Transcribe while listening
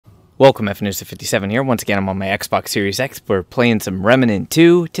Welcome, FNusa57 here. Once again, I'm on my Xbox Series X. We're playing some Remnant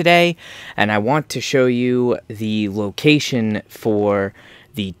 2 today, and I want to show you the location for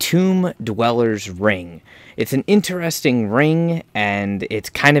the Tomb Dweller's Ring. It's an interesting ring, and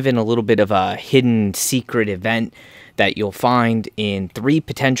it's kind of in a little bit of a hidden secret event that you'll find in 3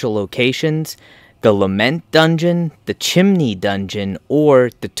 potential locations: the Lament dungeon, the Chimney dungeon,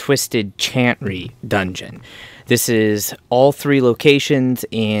 or the Twisted Chantry dungeon. This is all 3 locations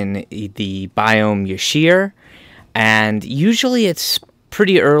in the biome Yaesha, and usually it's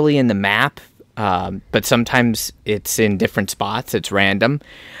pretty early in the map, but sometimes it's in different spots, it's random.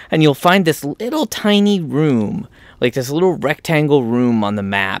 And you'll find this little tiny room, like this little rectangle room on the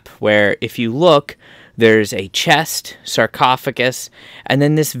map, where if you look, there's a chest, sarcophagus, and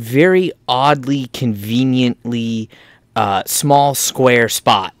then this very oddly, conveniently small square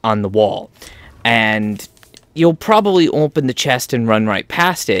spot on the wall. And you'll probably open the chest and run right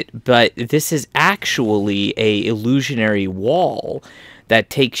past it, but this is actually a illusionary wall that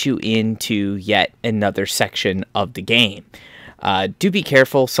takes you into yet another section of the game. Do be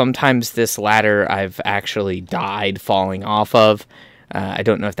careful. Sometimes this ladder I've actually died falling off of. I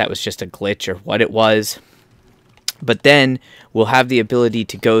don't know if that was just a glitch or what it was. But then we'll have the ability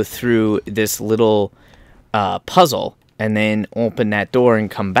to go through this little puzzle and then open that door and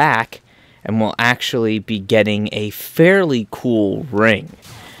come back, and we'll actually be getting a fairly cool ring.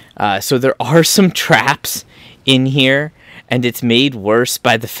 So there are some traps in here, and it's made worse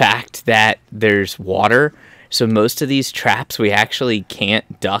by the fact that there's water. So most of these traps we actually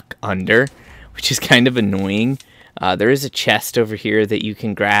can't duck under, which is kind of annoying. There is a chest over here that you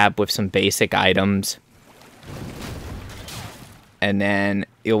can grab with some basic items. And then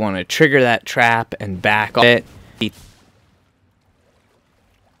you'll want to trigger that trap and back off it.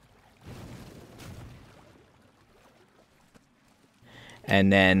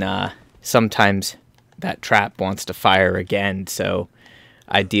 And then sometimes that trap wants to fire again, so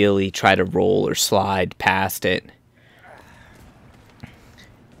ideally try to roll or slide past it.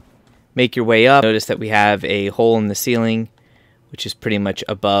 Make your way up. Notice that we have a hole in the ceiling, which is pretty much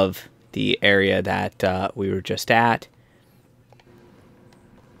above the area that we were just at.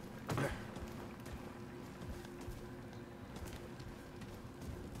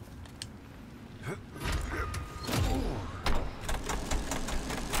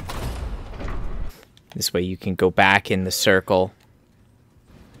 This way you can go back in the circle.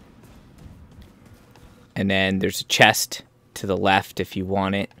 And then there's a chest to the left if you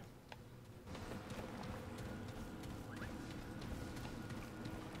want it.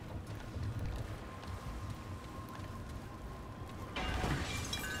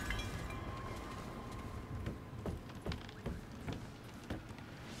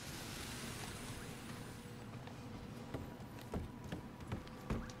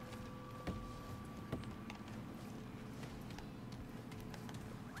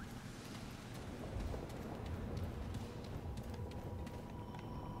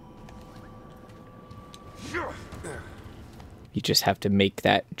 You just have to make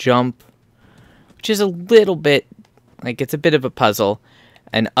that jump, which is a little bit, like, it's a bit of a puzzle.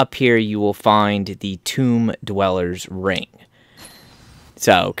 And up here you will find the Tomb Dweller's Ring.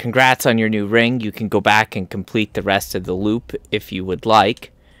 So, congrats on your new ring. You can go back and complete the rest of the loop if you would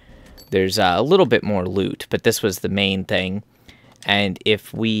like. There's a little bit more loot, but this was the main thing. And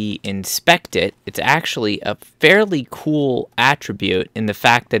if we inspect it, it's actually a fairly cool attribute in the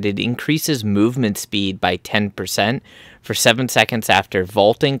fact that it increases movement speed by 10% for 7 seconds after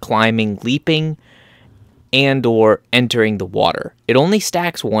vaulting, climbing, leaping, and or entering the water. It only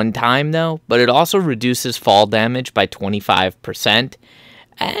stacks 1 time though, but it also reduces fall damage by 25%.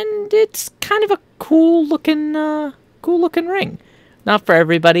 And it's kind of a cool looking ring. Not for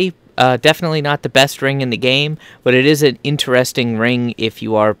everybody. Definitely not the best ring in the game, but it is an interesting ring if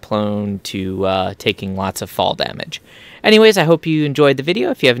you are prone to taking lots of fall damage. Anyways, I hope you enjoyed the video.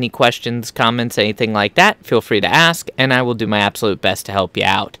 If you have any questions, comments, anything like that, feel free to ask, and I will do my absolute best to help you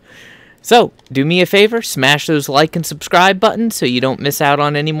out. So, do me a favor, smash those like and subscribe buttons so you don't miss out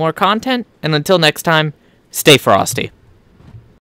on any more content, and until next time, stay frosty.